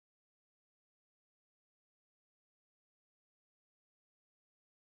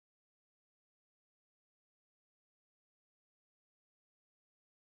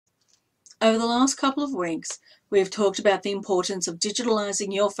Over the last couple of weeks, we have talked about the importance of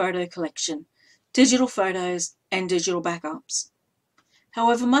digitalizing your photo collection, digital photos and digital backups.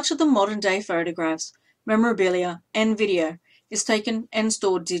 However, much of the modern day photographs, memorabilia and video is taken and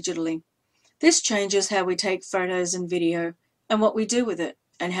stored digitally. This changes how we take photos and video and what we do with it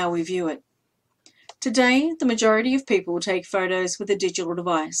and how we view it. Today, the majority of people take photos with a digital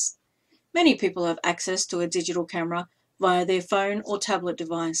device. Many people have access to a digital camera via their phone or tablet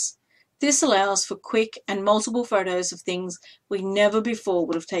device. This allows for quick and multiple photos of things we never before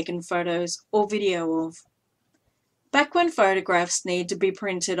would have taken photos or video of. Back when photographs needed to be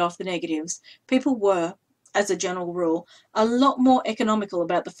printed off the negatives, people were, as a general rule, a lot more economical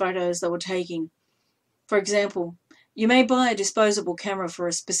about the photos they were taking. For example, you may buy a disposable camera for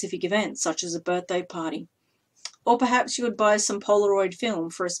a specific event, such as a birthday party, or perhaps you would buy some Polaroid film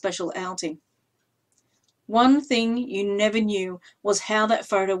for a special outing. One thing you never knew was how that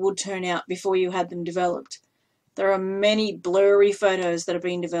photo would turn out before you had them developed. There are many blurry photos that are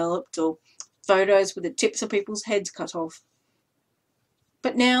being developed, or photos with the tips of people's heads cut off.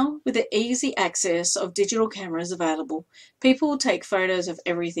 But now, with the easy access of digital cameras available, people will take photos of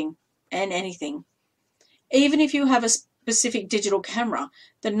everything and anything. Even if you have a specific digital camera,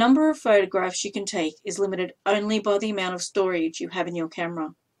 the number of photographs you can take is limited only by the amount of storage you have in your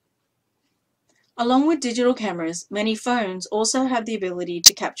camera. Along with digital cameras, many phones also have the ability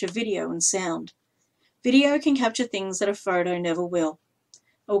to capture video and sound. Video can capture things that a photo never will.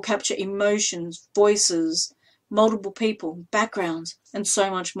 It will capture emotions, voices, multiple people, backgrounds, and so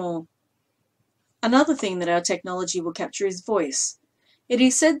much more. Another thing that our technology will capture is voice. It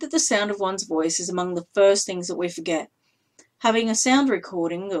is said that the sound of one's voice is among the first things that we forget. Having a sound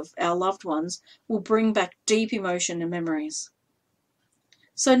recording of our loved ones will bring back deep emotion and memories.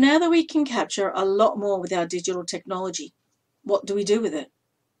 So now that we can capture a lot more with our digital technology, what do we do with it?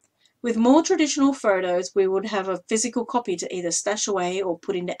 With more traditional photos, we would have a physical copy to either stash away or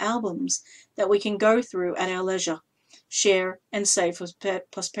put into albums that we can go through at our leisure, share and save for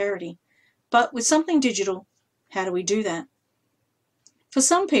posterity. But with something digital, how do we do that? For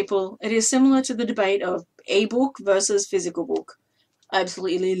some people, it is similar to the debate of e-book versus physical book. I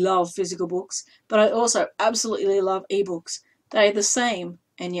absolutely love physical books, but I also absolutely love e-books. They are the same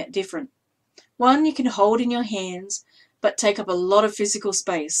and yet different. One you can hold in your hands, but take up a lot of physical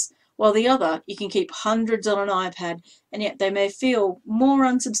space, while the other you can keep hundreds on an iPad, and yet they may feel more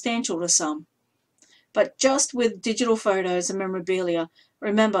unsubstantial to some. But just with digital photos and memorabilia,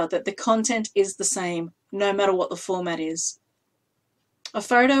 remember that the content is the same, no matter what the format is. A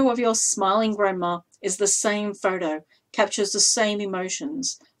photo of your smiling grandma is the same photo, captures the same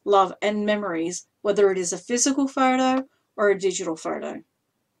emotions, love and memories, whether it is a physical photo or a digital photo.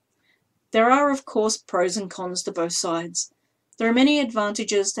 There are, of course, pros and cons to both sides. There are many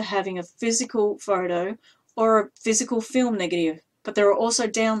advantages to having a physical photo or a physical film negative, but there are also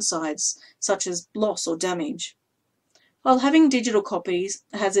downsides, such as loss or damage. While having digital copies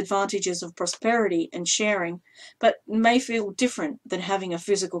has advantages of prosperity and sharing, but may feel different than having a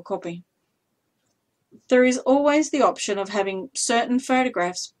physical copy. There is always the option of having certain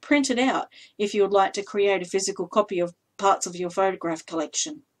photographs printed out if you would like to create a physical copy of parts of your photograph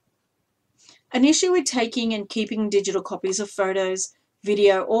collection. An issue with taking and keeping digital copies of photos,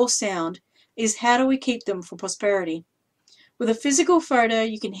 video or sound is how do we keep them for prosperity? With a physical photo,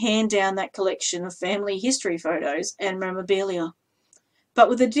 you can hand down that collection of family history photos and memorabilia. But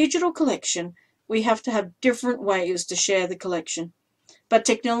with a digital collection, we have to have different ways to share the collection. But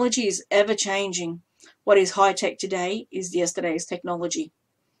technology is ever changing. What is high-tech today is yesterday's technology.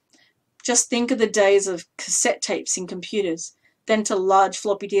 Just think of the days of cassette tapes in computers, then to large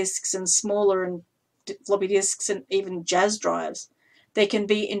floppy disks and smaller and floppy disks and even jazz drives. There can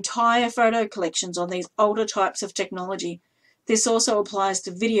be entire photo collections on these older types of technology. This also applies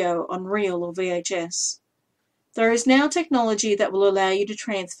to video on reel or VHS. There is now technology that will allow you to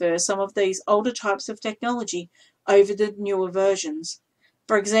transfer some of these older types of technology over the newer versions.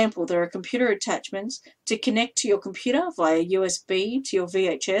 For example, there are computer attachments to connect to your computer via USB to your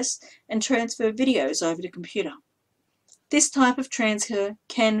VHS and transfer videos over to computer. This type of transfer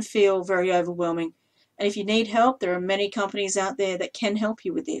can feel very overwhelming, and if you need help, there are many companies out there that can help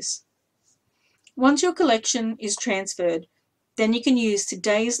you with this. Once your collection is transferred, then you can use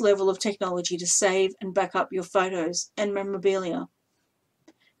today's level of technology to save and back up your photos and memorabilia.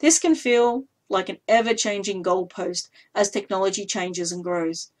 This can feel like an ever-changing goalpost as technology changes and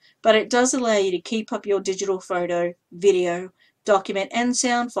grows, but it does allow you to keep up your digital photo, video, document and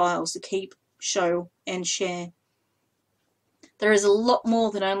sound files to keep, show and share. There is a lot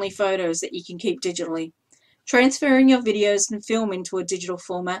more than only photos that you can keep digitally. Transferring your videos and film into a digital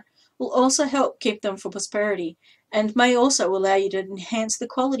format will also help keep them for posterity and may also allow you to enhance the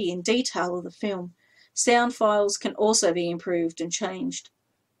quality and detail of the film. Sound files can also be improved and changed.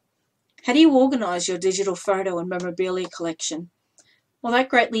 How do you organise your digital photo and memorabilia collection? Well, that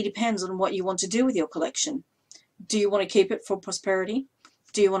greatly depends on what you want to do with your collection. Do you want to keep it for posterity?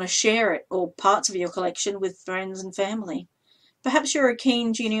 Do you want to share it or parts of your collection with friends and family? Perhaps you're a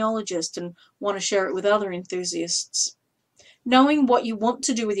keen genealogist and want to share it with other enthusiasts. Knowing what you want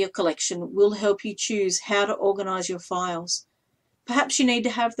to do with your collection will help you choose how to organise your files. Perhaps you need to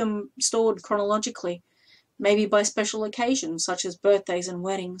have them stored chronologically, maybe by special occasions such as birthdays and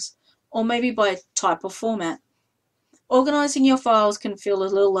weddings, or maybe by type or format. Organising your files can feel a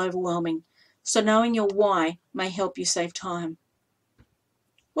little overwhelming, so knowing your why may help you save time.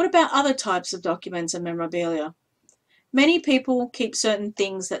 What about other types of documents and memorabilia? Many people keep certain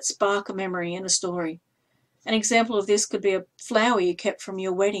things that spark a memory and a story. An example of this could be a flower you kept from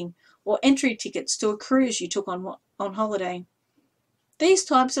your wedding or entry tickets to a cruise you took on holiday. These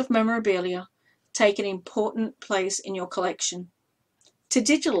types of memorabilia take an important place in your collection. To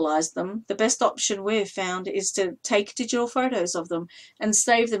digitalize them, the best option we've found is to take digital photos of them and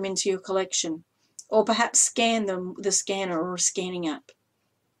save them into your collection, or perhaps scan them with a scanner or a scanning app.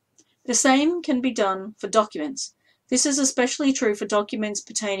 The same can be done for documents. This is especially true for documents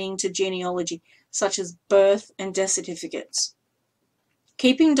pertaining to genealogy, such as birth and death certificates.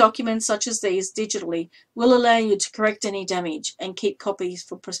 Keeping documents such as these digitally will allow you to correct any damage and keep copies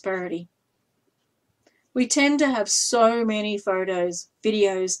for posterity. We tend to have so many photos,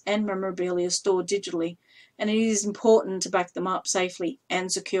 videos, and memorabilia stored digitally, and it is important to back them up safely and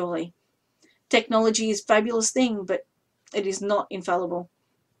securely. Technology is a fabulous thing, but it is not infallible.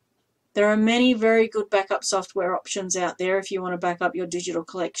 There are many very good backup software options out there if you want to back up your digital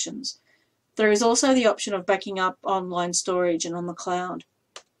collections. There is also the option of backing up online storage and on the cloud.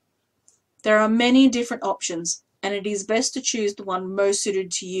 There are many different options, and it is best to choose the one most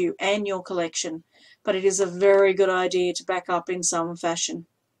suited to you and your collection, but it is a very good idea to back up in some fashion.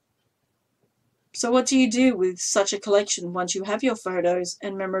 So what do you do with such a collection once you have your photos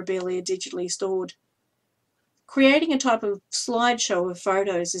and memorabilia digitally stored? Creating a type of slideshow of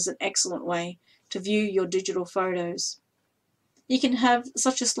photos is an excellent way to view your digital photos. You can have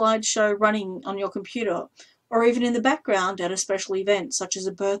such a slideshow running on your computer or even in the background at a special event such as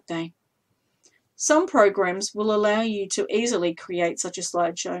a birthday. Some programs will allow you to easily create such a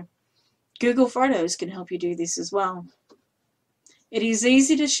slideshow. Google Photos can help you do this as well. It is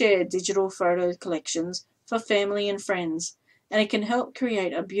easy to share digital photo collections for family and friends, and it can help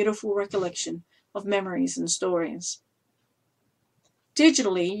create a beautiful recollection of memories and stories.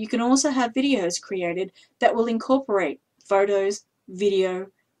 Digitally, you can also have videos created that will incorporate photos, video,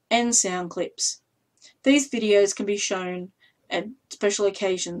 and sound clips. These videos can be shown at special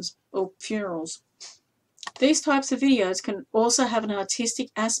occasions or funerals. These types of videos can also have an artistic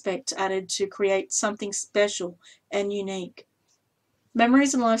aspect added to create something special and unique.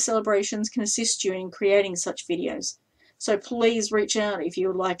 Memories and life celebrations can assist you in creating such videos, so please reach out if you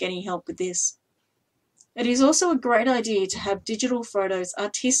would like any help with this. It is also a great idea to have digital photos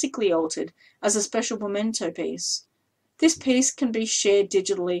artistically altered as a special memento piece. This piece can be shared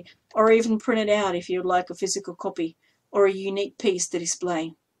digitally or even printed out if you would like a physical copy or a unique piece to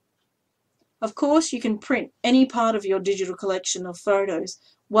display. Of course, you can print any part of your digital collection of photos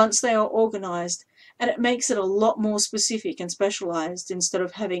once they are organised, and it makes it a lot more specific and specialised instead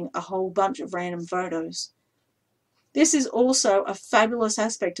of having a whole bunch of random photos. This is also a fabulous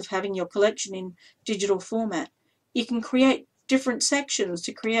aspect of having your collection in digital format. You can create different sections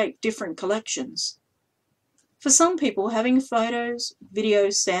to create different collections. For some people, having photos,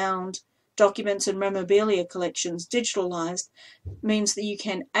 videos, sound, documents and memorabilia collections digitalized means that you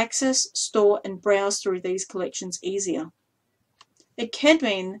can access, store and browse through these collections easier. It can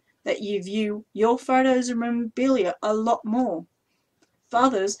mean that you view your photos and memorabilia a lot more. For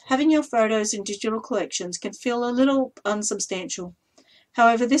others, having your photos in digital collections can feel a little unsubstantial.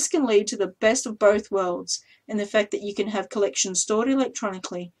 However, this can lead to the best of both worlds in the fact that you can have collections stored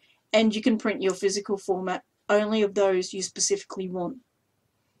electronically and you can print your physical format only of those you specifically want.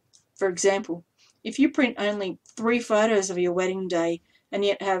 For example, if you print only 3 photos of your wedding day and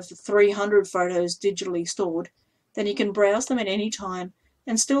yet have 300 photos digitally stored, then you can browse them at any time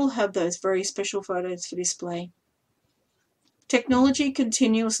and still have those very special photos for display. Technology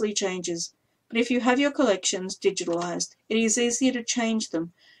continuously changes, but if you have your collections digitalized, it is easier to change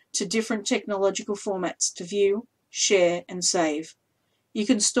them to different technological formats to view, share, and save. You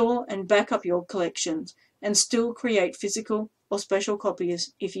can store and back up your collections and still create physical or special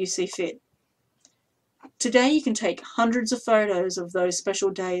copies if you see fit. Today you can take hundreds of photos of those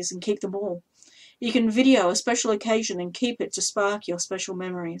special days and keep them all. You can video a special occasion and keep it to spark your special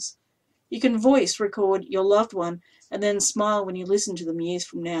memories. You can voice record your loved one and then smile when you listen to them years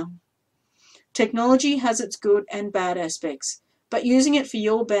from now. Technology has its good and bad aspects, but using it for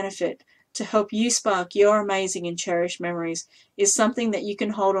your benefit to help you spark your amazing and cherished memories is something that you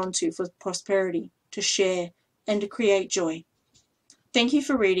can hold on to for prosperity, to share, and to create joy. Thank you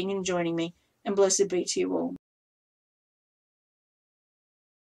for reading and joining me, and blessed be to you all.